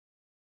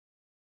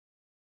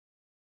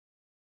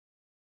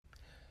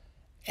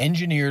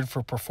Engineered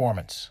for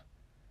performance.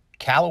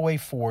 Callaway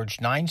forged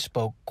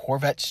 9-spoke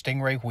Corvette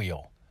Stingray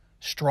wheel.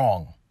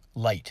 Strong,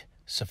 light,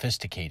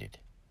 sophisticated.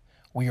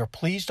 We are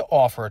pleased to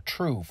offer a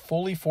true,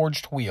 fully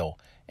forged wheel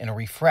in a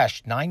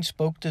refreshed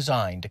 9-spoke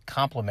design to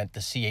complement the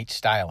C8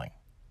 styling.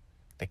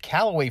 The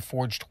Callaway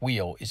forged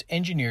wheel is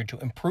engineered to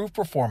improve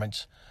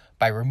performance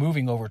by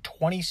removing over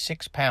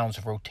 26 pounds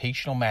of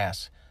rotational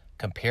mass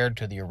compared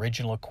to the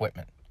original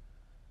equipment.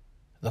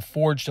 The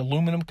forged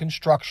aluminum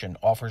construction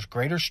offers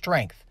greater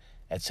strength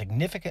at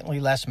significantly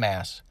less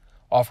mass,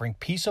 offering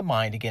peace of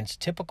mind against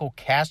typical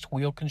cast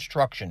wheel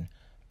construction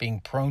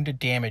being prone to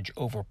damage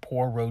over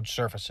poor road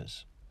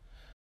surfaces.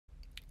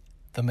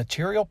 The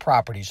material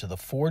properties of the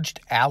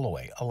forged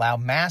alloy allow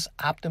mass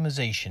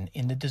optimization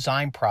in the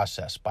design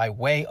process by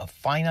way of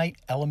finite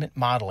element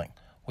modeling,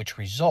 which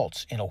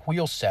results in a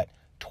wheel set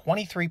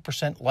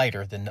 23%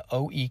 lighter than the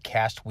OE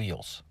cast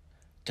wheels,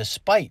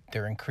 despite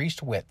their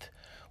increased width,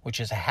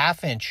 which is a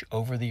 ½ inch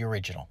over the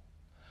original.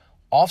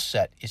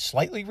 Offset is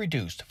slightly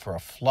reduced for a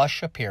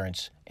flush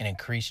appearance and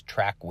increased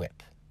track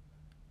width.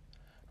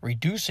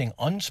 Reducing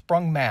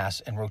unsprung mass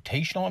and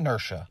rotational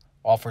inertia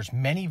offers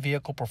many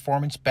vehicle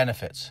performance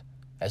benefits,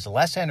 as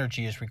less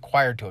energy is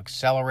required to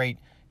accelerate,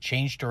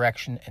 change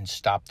direction, and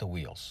stop the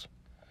wheels.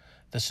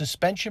 The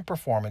suspension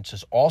performance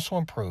is also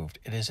improved.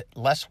 It is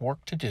less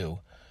work to do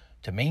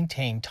to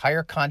maintain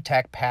tire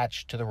contact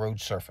patch to the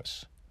road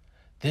surface.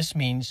 This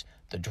means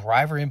the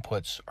driver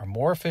inputs are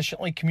more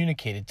efficiently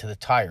communicated to the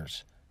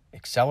tires,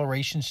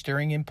 acceleration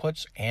steering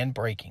inputs, and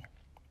braking.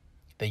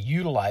 They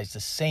utilize the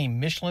same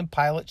Michelin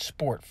Pilot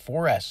Sport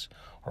 4S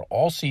or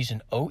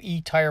all-season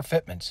OE tire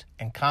fitments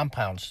and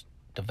compounds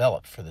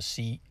developed for the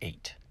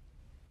C8.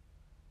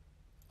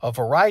 A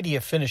variety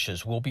of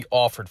finishes will be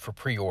offered for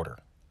pre-order.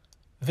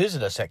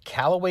 Visit us at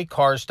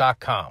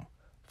CallawayCars.com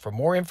for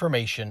more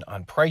information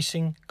on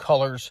pricing,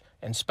 colors,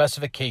 and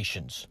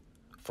specifications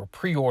for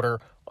pre-order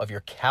of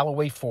your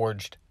Callaway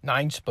forged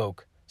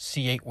 9-spoke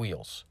C8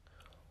 wheels.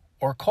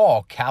 Or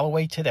call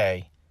Callaway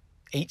today,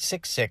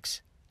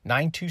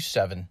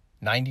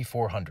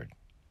 866-927-9400.